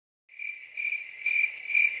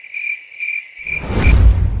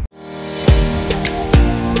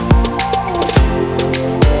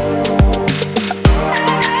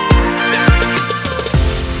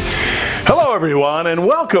everyone, and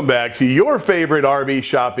welcome back to your favorite RV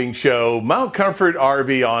shopping show, Mount Comfort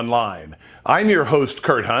RV Online. I'm your host,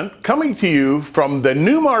 Kurt Hunt, coming to you from the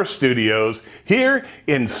Newmar Studios here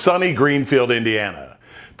in sunny Greenfield, Indiana.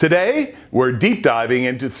 Today, we're deep diving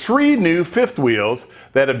into 3 new fifth wheels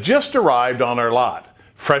that have just arrived on our lot,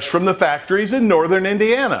 fresh from the factories in northern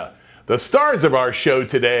Indiana. The stars of our show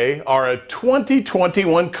today are a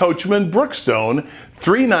 2021 Coachmen Brookstone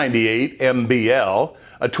 398 MBL,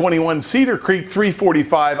 a 21 Cedar Creek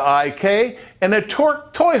 345 IK, and a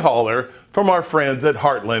Torque toy hauler from our friends at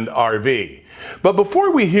Heartland RV. But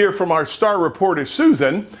before we hear from our star reporter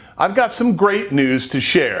Susan, I've got some great news to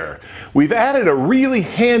share. We've added a really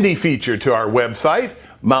handy feature to our website,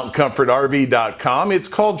 mountcomfortrv.com. It's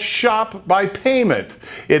called Shop by Payment.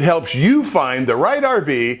 It helps you find the right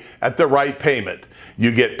RV at the right payment.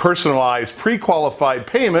 You get personalized, pre-qualified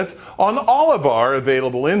payments on all of our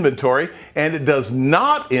available inventory, and it does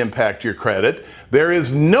not impact your credit. There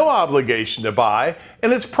is no obligation to buy,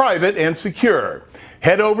 and it's private and secure.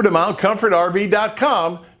 Head over to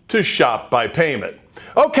mountcomfortrv.com to shop by payment.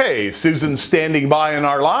 Okay, Susan's standing by in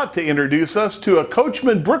our lot to introduce us to a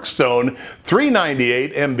Coachmen Brookstone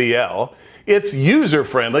 398 MBL. It's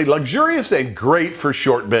user-friendly, luxurious, and great for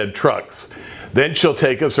short bed trucks. Then she'll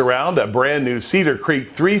take us around a brand new Cedar Creek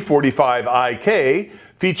 345 IK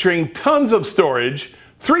featuring tons of storage,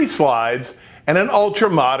 3 slides, and an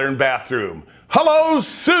ultra-modern bathroom. Hello,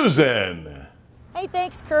 Susan! Hey,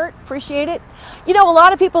 thanks, Kurt. Appreciate it. You know, a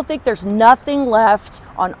lot of people think there's nothing left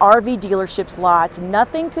on RV dealerships' lots.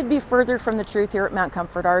 Nothing could be further from the truth here at Mount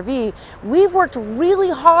Comfort RV. We've worked really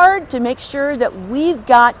hard to make sure that we've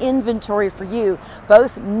got inventory for you,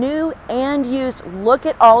 both new and used. Look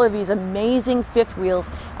at all of these amazing fifth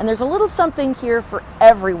wheels, and there's a little something here for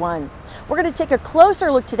everyone. We're going to take a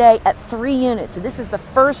closer look today at 3 units. And this is the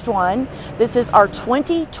first one. This is our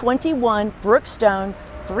 2021 Brookstone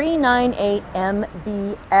 398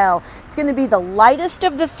 MBL. It's going to be the lightest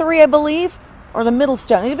of the 3, I believe, or the middle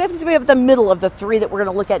stone. We have the middle of the 3 that we're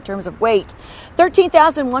going to look at in terms of weight.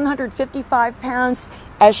 13,155 pounds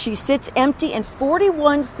as she sits empty and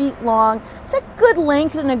 41 feet long. It's a good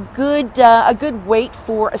length and a good weight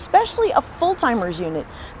for especially a full-timers unit.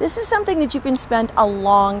 This is something that you can spend a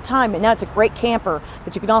long time in. Now, it's a great camper,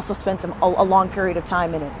 but you can also spend a long period of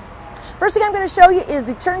time in it. First thing I'm going to show you is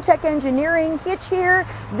the TurnTech Engineering hitch here.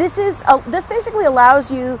 This basically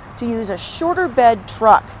allows you to use a shorter bed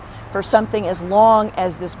truck for something as long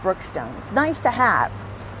as this Brookstone. It's nice to have.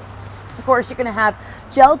 Of course, you're going to have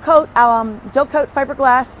gel coat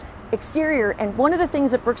fiberglass exterior, and one of the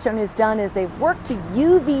things that Brookstone has done is they've worked to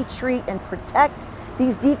UV treat and protect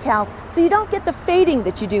these decals so you don't get the fading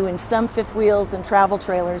that you do in some fifth wheels and travel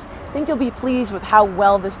trailers. I think you'll be pleased with how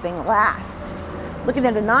well this thing lasts. Looking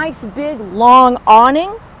at a nice big long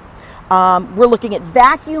awning. We're looking at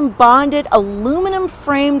vacuum bonded aluminum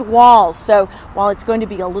framed walls. So while it's going to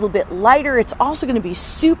be a little bit lighter, it's also going to be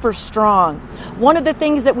super strong. One of the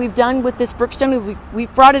things that we've done with this Brookstone,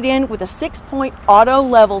 we've brought it in with a 6-point auto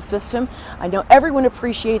level system. I know everyone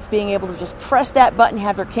appreciates being able to just press that button,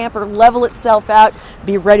 have their camper level itself out,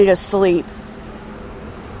 be ready to sleep.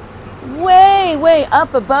 Way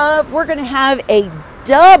up above, we're going to have a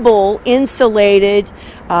double insulated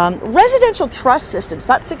residential truss systems,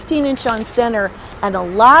 about 16-inch on center, and a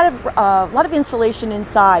lot of insulation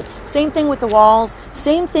inside. Same thing with the walls.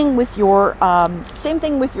 Same thing with your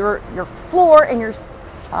floor and your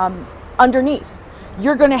underneath.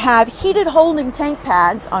 You're going to have heated holding tank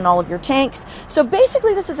pads on all of your tanks. So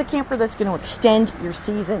basically, this is a camper that's going to extend your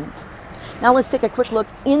season. Now let's take a quick look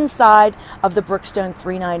inside of the Brookstone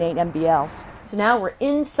 398 MBL. So now we're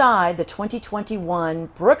inside the 2021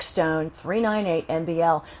 Brookstone 398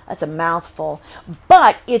 MBL. That's a mouthful,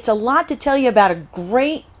 but it's a lot to tell you about a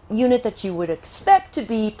great unit that you would expect to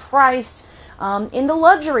be priced in the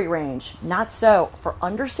luxury range. Not so. For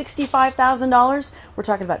under $65,000, we're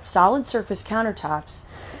talking about solid surface countertops,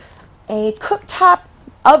 a cooktop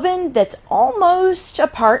oven that's almost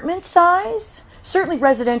apartment size, certainly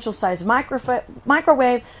residential size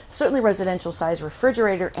microwave, certainly residential size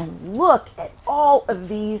refrigerator, and look at all of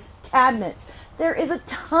these cabinets. There is a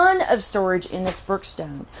ton of storage in this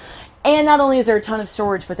Brookstone. And not only is there a ton of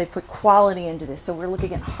storage, but they've put quality into this. So we're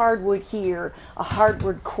looking at hardwood here, a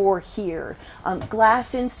hardwood core here,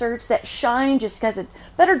 glass inserts that shine, just does a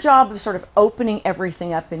better job of sort of opening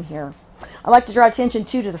everything up in here. I like to draw attention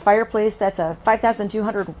too to the fireplace. That's a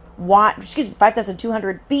 5,200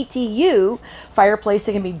 BTU fireplace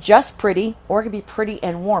that can be just pretty, or it can be pretty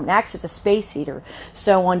and warm. It acts as a space heater.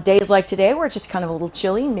 So on days like today where it's just kind of a little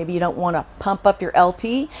chilly, maybe you don't want to pump up your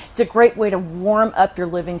LP, it's a great way to warm up your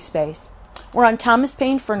living space. We're on Thomas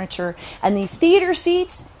Payne Furniture, and these theater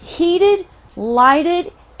seats, heated,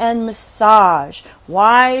 lighted, and massage.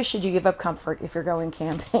 Why should you give up comfort if you're going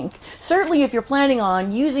camping? Certainly if you're planning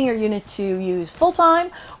on using your unit to use full-time,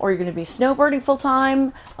 or you're going to be snowbirding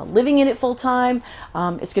full-time, living in it full-time,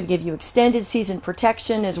 it's going to give you extended season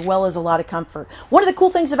protection as well as a lot of comfort. One of the cool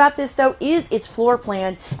things about this though is its floor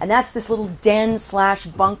plan, and that's this little den slash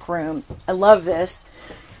bunk room. I love this.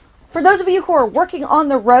 For those of you who are working on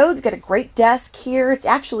the road, you've got a great desk here. It's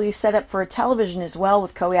actually set up for a television as well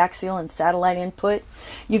with coaxial and satellite input.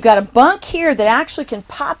 You've got a bunk here that actually can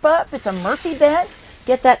pop up. It's a Murphy bed.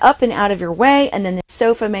 Get that up and out of your way, and then the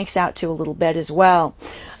sofa makes out to a little bed as well.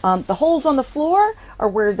 The holes on the floor are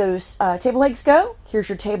where those table legs go. Here's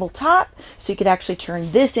your tabletop, so you could actually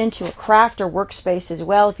turn this into a craft or workspace as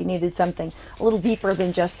well if you needed something a little deeper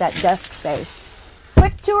than just that desk space.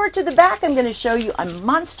 Quick tour to the back. I'm going to show you a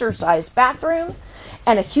monster-sized bathroom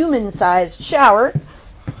and a human-sized shower.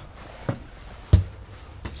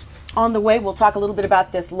 On the way, we'll talk a little bit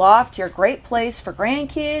about this loft here. Great place for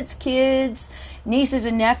grandkids, kids, nieces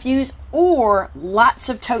and nephews, or lots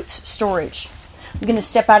of totes storage. I'm going to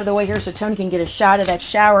step out of the way here so Tony can get a shot of that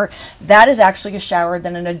shower. That is actually a shower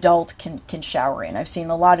that an adult can shower in. I've seen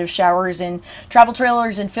a lot of showers in travel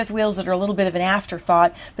trailers and fifth wheels that are a little bit of an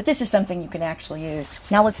afterthought, but this is something you can actually use.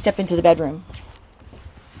 Now let's step into the bedroom.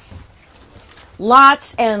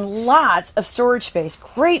 Lots and lots of storage space.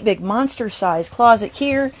 Great big monster-sized closet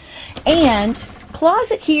here, and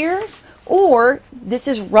closet here, or this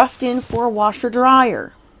is roughed in for a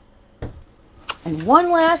washer-dryer. And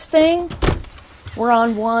one last thing. We're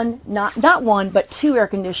on not one, but two air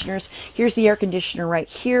conditioners. Here's the air conditioner right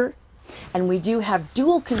here. And we do have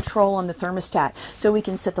dual control on the thermostat. So we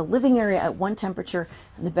can set the living area at one temperature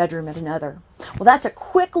and the bedroom at another. Well, that's a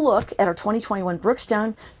quick look at our 2021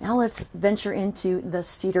 Brookstone. Now let's venture into the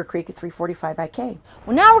Cedar Creek 345 IK.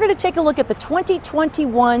 Well, now we're going to take a look at the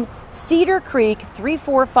 2021 Cedar Creek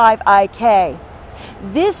 345 IK.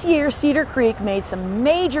 This year, Cedar Creek made some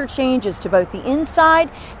major changes to both the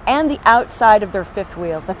inside and the outside of their fifth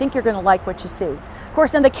wheels. I think you're going to like what you see. Of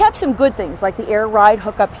course, now they kept some good things like the air ride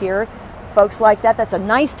hookup here. Folks like that. That's a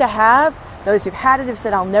nice to have. Those who've had it have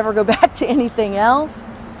said, I'll never go back to anything else.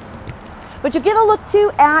 But you get a look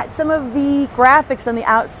too at some of the graphics on the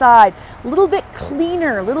outside. A little bit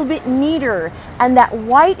cleaner, a little bit neater. And that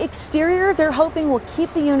white exterior, they're hoping will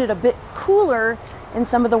keep the unit a bit cooler in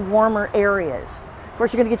some of the warmer areas. Of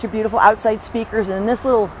course, you're going to get your beautiful outside speakers, and this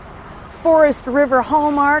little Forest River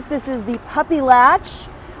hallmark. This is the puppy latch.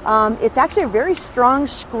 It's actually a very strong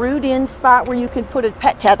screwed in spot where you can put a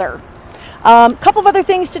pet tether. A couple of other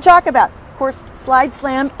things to talk about. Of course, a slide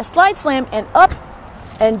slam and up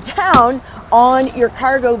and down on your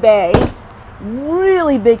cargo bay.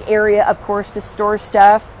 Really big area, of course, to store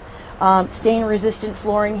stuff. Stain resistant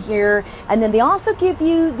flooring here, and then they also give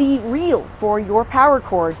you the reel for your power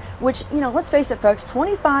cord, which, you know, let's face it folks,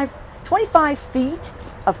 25 feet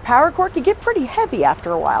of power cord can get pretty heavy after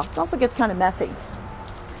a while. It also gets kind of messy.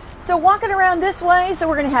 So walking around this way, so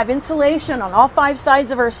we're going to have insulation on all 5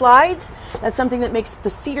 sides of our slides. That's something that makes the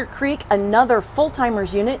Cedar Creek another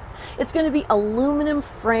full-timers unit. It's going to be aluminum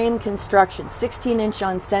frame construction, 16-inch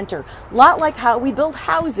on center, a lot like how we build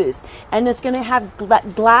houses. And it's going to have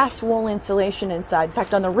glass wool insulation inside. In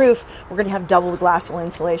fact, on the roof, we're going to have double glass wool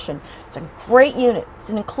insulation. It's a great unit.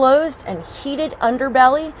 It's an enclosed and heated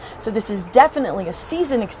underbelly, so this is definitely a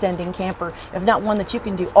season-extending camper, if not one that you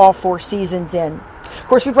can do all 4 seasons in. Of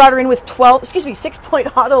course, we brought her in with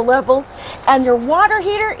 6-point auto level, and your water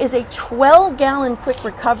heater is a 12-gallon quick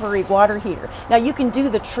recovery water heater. Now, you can do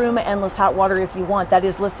the Truma endless hot water if you want. That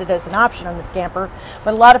is listed as an option on this camper,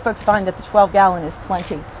 but a lot of folks find that the 12-gallon is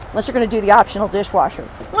plenty, unless you're going to do the optional dishwasher.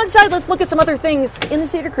 On the side, let's look at some other things in the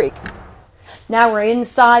Cedar Creek. Now we're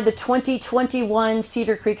inside the 2021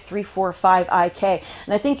 Cedar Creek 345 IK,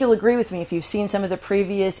 and I think you'll agree with me if you've seen some of the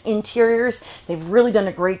previous interiors. They've really done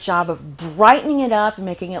a great job of brightening it up and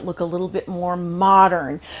making it look a little bit more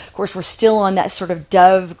modern. Of course, we're still on that sort of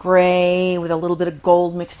dove gray with a little bit of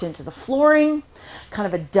gold mixed into the flooring, kind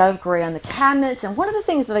of a dove gray on the cabinets. And one of the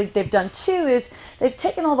things that they've done too is they've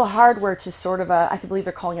taken all the hardware to sort of a, I believe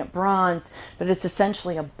they're calling it bronze, but it's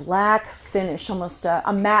essentially a black finish, almost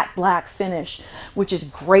a matte black finish, which is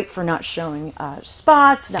great for not showing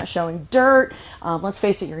spots, not showing dirt. Let's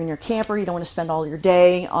face it, you're in your camper, you don't want to spend all your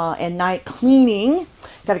day and night cleaning.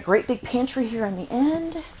 Got a great big pantry here on the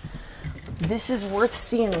end. This is worth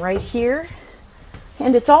seeing right here.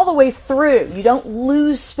 And it's all the way through. You don't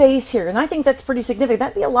lose space here, and I think that's pretty significant.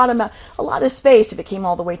 That'd be a lot of space if it came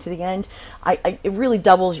all the way to the end. It really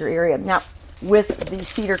doubles your area. Now, with the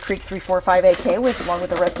Cedar Creek 345AK along with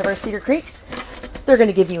the rest of our Cedar Creeks. They're going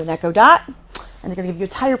to give you an echo dot, and they're going to give you a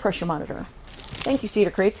tire pressure monitor. Thank you,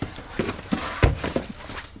 Cedar Creek.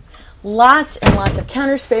 Lots and lots of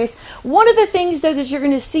counter space. One of the things, though, that you're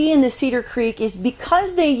going to see in the Cedar Creek is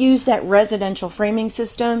because they use that residential framing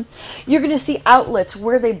system, you're going to see outlets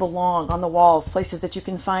where they belong on the walls, places that you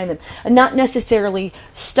can find them, and not necessarily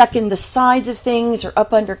stuck in the sides of things or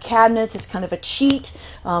up under cabinets. It's kind of a cheat,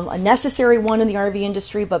 a necessary one in the RV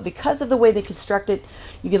industry, but because of the way they construct it,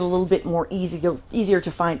 you get a little bit more easier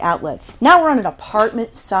to find outlets. Now we're on an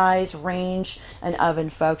apartment size range and oven,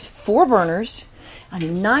 folks. 4 burners. A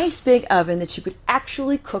nice big oven that you could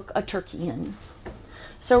actually cook a turkey in.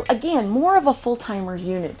 So again, more of a full-timer's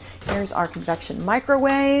unit. Here's our convection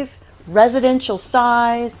microwave, residential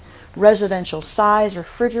size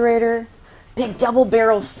refrigerator, big double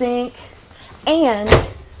barrel sink, and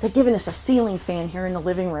they've given us a ceiling fan here in the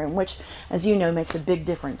living room, which, as you know, makes a big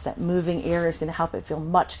difference. That moving air is going to help it feel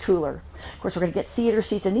much cooler. Of course, we're going to get theater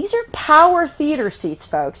seats, and these are power theater seats,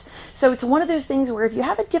 folks. So it's one of those things where if you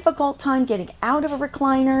have a difficult time getting out of a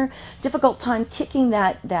recliner, difficult time kicking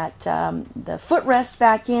the footrest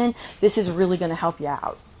back in, this is really going to help you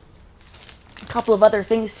out. A couple of other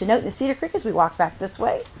things to note in the Cedar Creek as we walk back this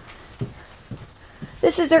way.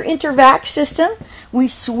 This is their intervac system. We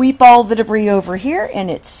sweep all the debris over here and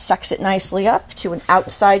it sucks it nicely up to an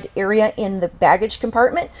outside area in the baggage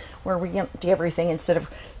compartment where we empty everything instead of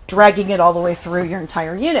dragging it all the way through your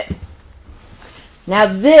entire unit. Now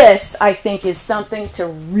this, I think, is something to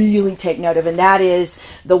really take note of, and that is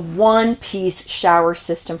the one-piece shower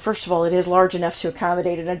system. First of all, it is large enough to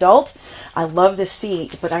accommodate an adult. I love the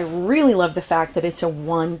seat, but I really love the fact that it's a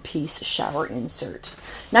one-piece shower insert.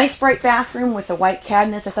 Nice bright bathroom with the white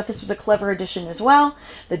cabinets. I thought this was a clever addition as well.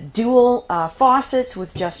 The dual faucets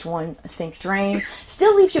with just one sink drain.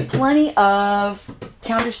 Still leaves you plenty of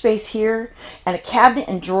counter space here and a cabinet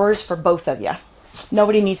and drawers for both of you.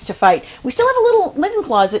 Nobody needs to fight. We still have a little linen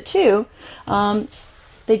closet too.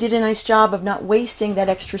 They did a nice job of not wasting that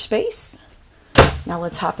extra space. Now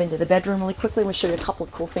let's hop into the bedroom really quickly. We'll show you a couple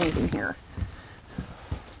of cool things in here.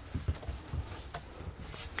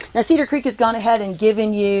 Now Cedar Creek has gone ahead and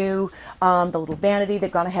given you the little vanity.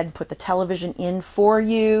 They've gone ahead and put the television in for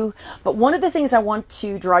you. But one of the things I want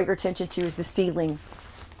to draw your attention to is the ceiling.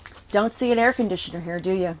 Don't see an air conditioner here,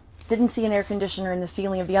 do you? Didn't see an air conditioner in the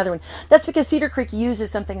ceiling of the other one. That's because Cedar Creek uses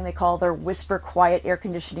something they call their Whisper Quiet air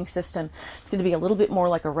conditioning system. It's going to be a little bit more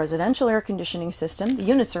like a residential air conditioning system. The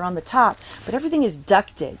units are on the top, but everything is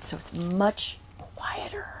ducted, so it's much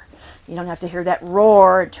quieter. You don't have to hear that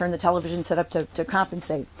roar and turn the television set up to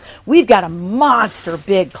compensate. We've got a monster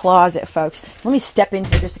big closet, folks. Let me step in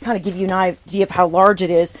here just to kind of give you an idea of how large it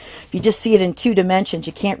is. If you just see it in 2 dimensions,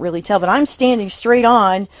 you can't really tell. But I'm standing straight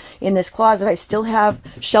on in this closet. I still have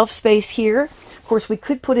shelf space here. Of course, we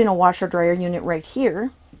could put in a washer-dryer unit right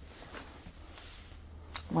here.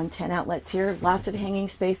 110 outlets here. Lots of hanging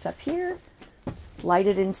space up here. It's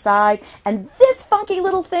lighted inside. And this funky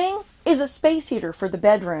little thing is a space heater for the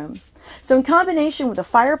bedroom. So in combination with a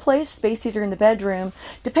fireplace, space heater in the bedroom,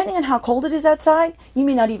 depending on how cold it is outside, you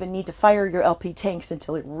may not even need to fire your LP tanks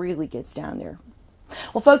until it really gets down there.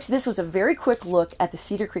 Well, folks, this was a very quick look at the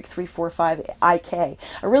Cedar Creek 345IK.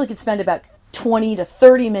 I really could spend about 20 to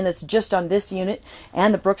 30 minutes just on this unit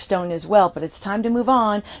and the Brookstone as well, but it's time to move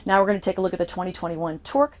on. Now we're going to take a look at the 2021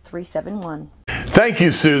 Torque 371. Thank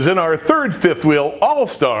you, Susan. Our third fifth wheel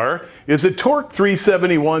all-star is a Torque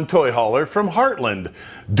 371 toy hauler from Heartland.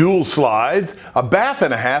 Dual slides, a bath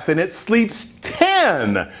and a half, and it sleeps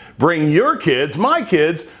 10. Bring your kids, my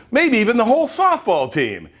kids, maybe even the whole softball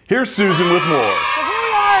team. Here's Susan with more. So here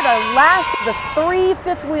we are at our last of the 3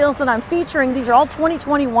 fifth wheels that I'm featuring. These are all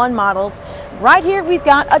 2021 models. Right here we've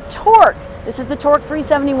got a Torque. This is the Torque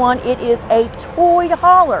 371. It is a toy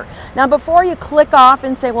hauler. Now before you click off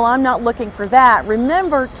and say, well, I'm not looking for that,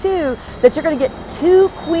 remember too that you're going to get 2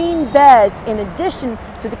 queen beds in addition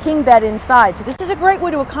to the king bed inside. So this is a great way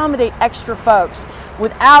to accommodate extra folks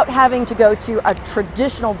without having to go to a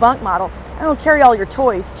traditional bunk model. And it'll carry all your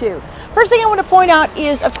toys too. First thing I want to point out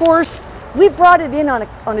is, of course, we brought it in on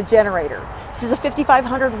a generator. This is a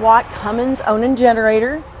 5,500 watt Cummins Onan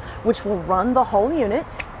generator, which will run the whole unit.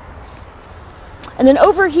 And then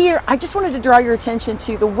over here, I just wanted to draw your attention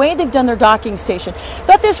to the way they've done their docking station.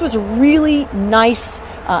 Thought this was really nice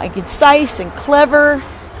and concise and clever.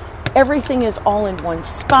 Everything is all in one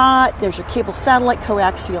spot. There's your cable satellite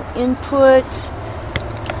coaxial input.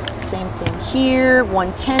 Same thing here,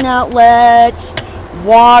 110 outlet,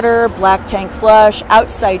 water, black tank flush,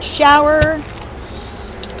 outside shower.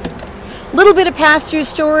 Little bit of pass-through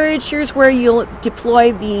storage. Here's where you'll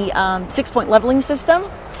deploy the 6-point leveling system.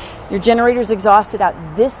 Your generator's exhausted out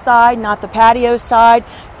this side, not the patio side.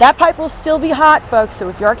 That pipe will still be hot, folks, so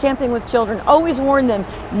if you are camping with children, always warn them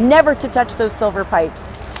never to touch those silver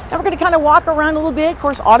pipes. Now we're going to kind of walk around a little bit. Of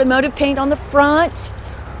course, automotive paint on the front,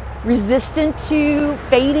 resistant to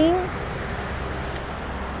fading.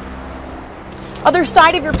 Other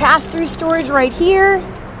side of your pass-through storage right here.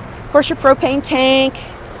 Of course, your propane tank.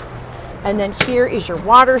 And then here is your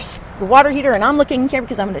water heater. And I'm looking here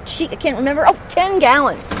because I'm going to cheat. I can't remember. Oh, 10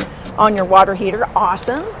 gallons on your water heater.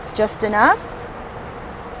 Awesome. Just enough.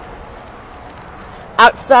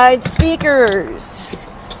 Outside speakers.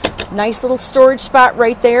 Nice little storage spot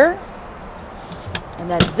right there. And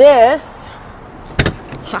then this,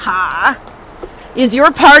 is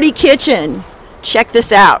your party kitchen. Check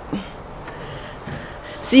this out.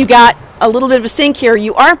 So you got a little bit of a sink here.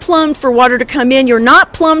 You are plumbed for water to come in. You're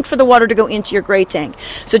not plumbed for the water to go into your gray tank.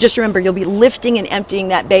 So just remember, you'll be lifting and emptying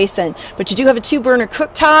that basin. But you do have a 2-burner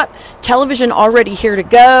cooktop, television already here to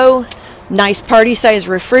go, nice party-sized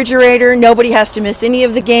refrigerator. Nobody has to miss any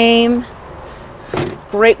of the game.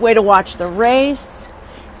 Great way to watch the race.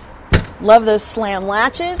 Love those slam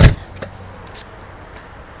latches.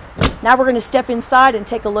 Now we're going to step inside and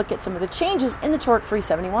take a look at some of the changes in the Torque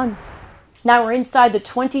 371. Now we're inside the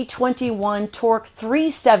 2021 Torque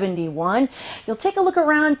 371. You'll take a look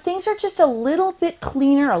around. Things are just a little bit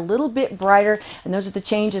cleaner, a little bit brighter, and those are the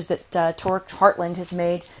changes that Torque Heartland has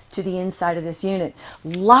made to the inside of this unit.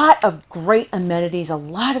 Lot of great amenities, a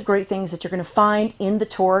lot of great things that you're going to find in the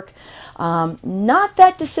Torque. Not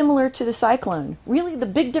that dissimilar to the Cyclone. Really, the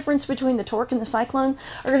big difference between the Torque and the Cyclone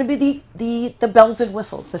are going to be the bells and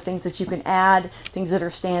whistles, the things that you can add, things that are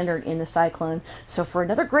standard in the Cyclone. So for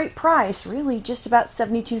another great price, really just about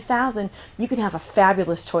 $72,000, you can have a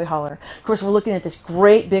fabulous toy hauler. Of course, we're looking at this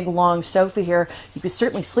great big long sofa here. You could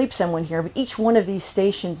certainly sleep someone here, but each one of these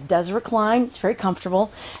stations does recline. It's very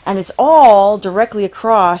comfortable, and it's all directly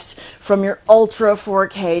across from your Ultra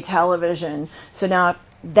 4K television. So now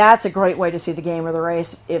that's a great way to see the game or the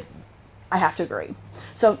race, if I have to agree.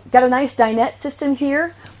 So got a nice dinette system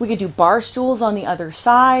here. We could do bar stools on the other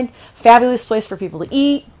side. Fabulous place for people to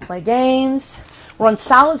eat, play games. We're on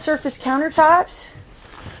solid surface countertops.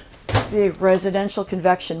 Big residential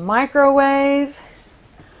convection microwave.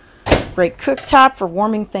 Great cooktop for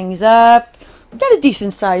warming things up. We've got a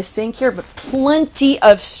decent sized sink here, but plenty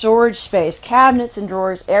of storage space. Cabinets and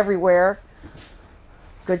drawers everywhere.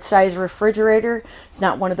 Good size refrigerator. It's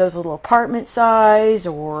not one of those little apartment size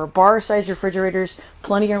or bar size refrigerators.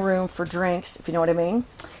 Plenty of room for drinks, if you know what I mean.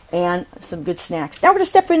 And some good snacks. Now we're going to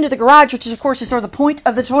step into the garage, which is, of course, is sort of the point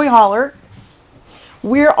of the toy hauler.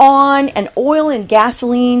 We're on an oil and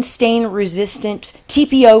gasoline stain resistant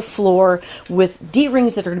TPO floor with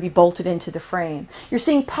D-rings that are going to be bolted into the frame. You're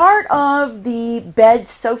seeing part of the bed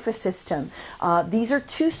sofa system. These are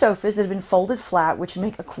 2 sofas that have been folded flat, which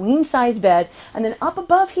make a queen size bed. And then up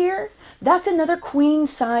above here, that's another queen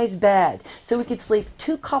size bed. So we could sleep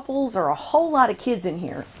 2 couples or a whole lot of kids in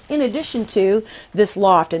here. In addition to this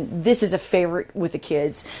loft, and this is a favorite with the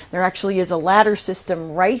kids. There actually is a ladder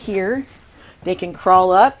system right here. They can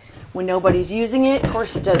crawl up when nobody's using it. Of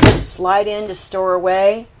course, it does just slide in to store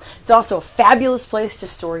away. It's also a fabulous place to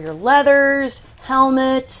store your leathers,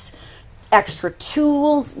 helmets, extra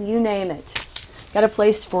tools, you name it. Got a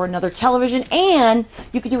place for another television, and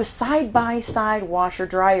you could do a side-by-side washer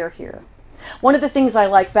dryer here. One of the things I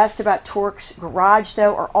like best about Torque's garage,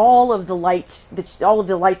 though, are all of the lights, all of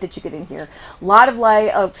the light that you get in here. A lot of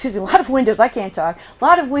windows. I can't talk. A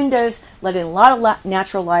lot of windows let in a lot of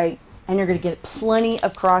natural light. And you're going to get plenty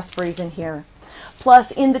of cross breeze in here.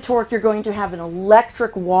 Plus, in the Torque, you're going to have an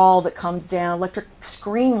electric wall that comes down, electric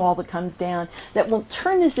screen wall that comes down, that will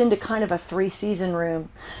turn this into kind of a 3-season room.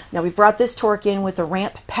 Now, we brought this Torque in with a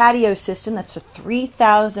ramp patio system. That's a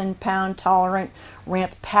 3,000-pound tolerant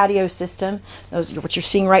ramp patio system. Those, what you're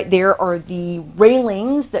seeing right there, are the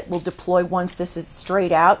railings that will deploy once this is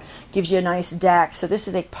straight out. Gives you a nice deck. So this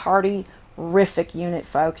is a party-rific unit,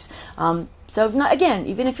 folks. So again,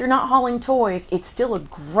 even if you're not hauling toys, it's still a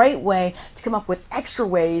great way to come up with extra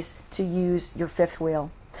ways to use your 5th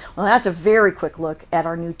wheel. Well, that's a very quick look at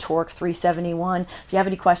our new Torque 371. If you have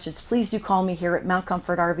any questions, please do call me here at Mount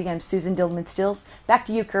Comfort RV. I'm Susan Dillman-Stills. Back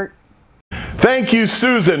to you, Kurt. Thank you,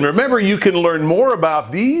 Susan. Remember, you can learn more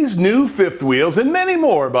about these new 5th wheels and many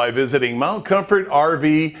more by visiting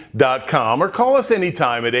mountcomfortrv.com or call us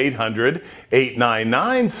anytime at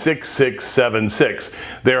 800-899-6676.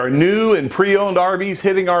 There are new and pre-owned RVs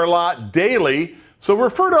hitting our lot daily. So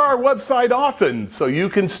refer to our website often so you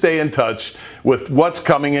can stay in touch with what's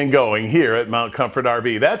coming and going here at Mount Comfort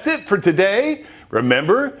RV. That's it for today.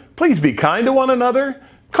 Remember, please be kind to one another,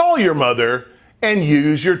 call your mother, and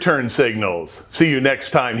use your turn signals. See you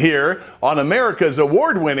next time here on America's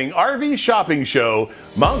award-winning RV shopping show,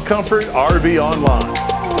 Mount Comfort RV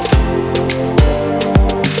Online.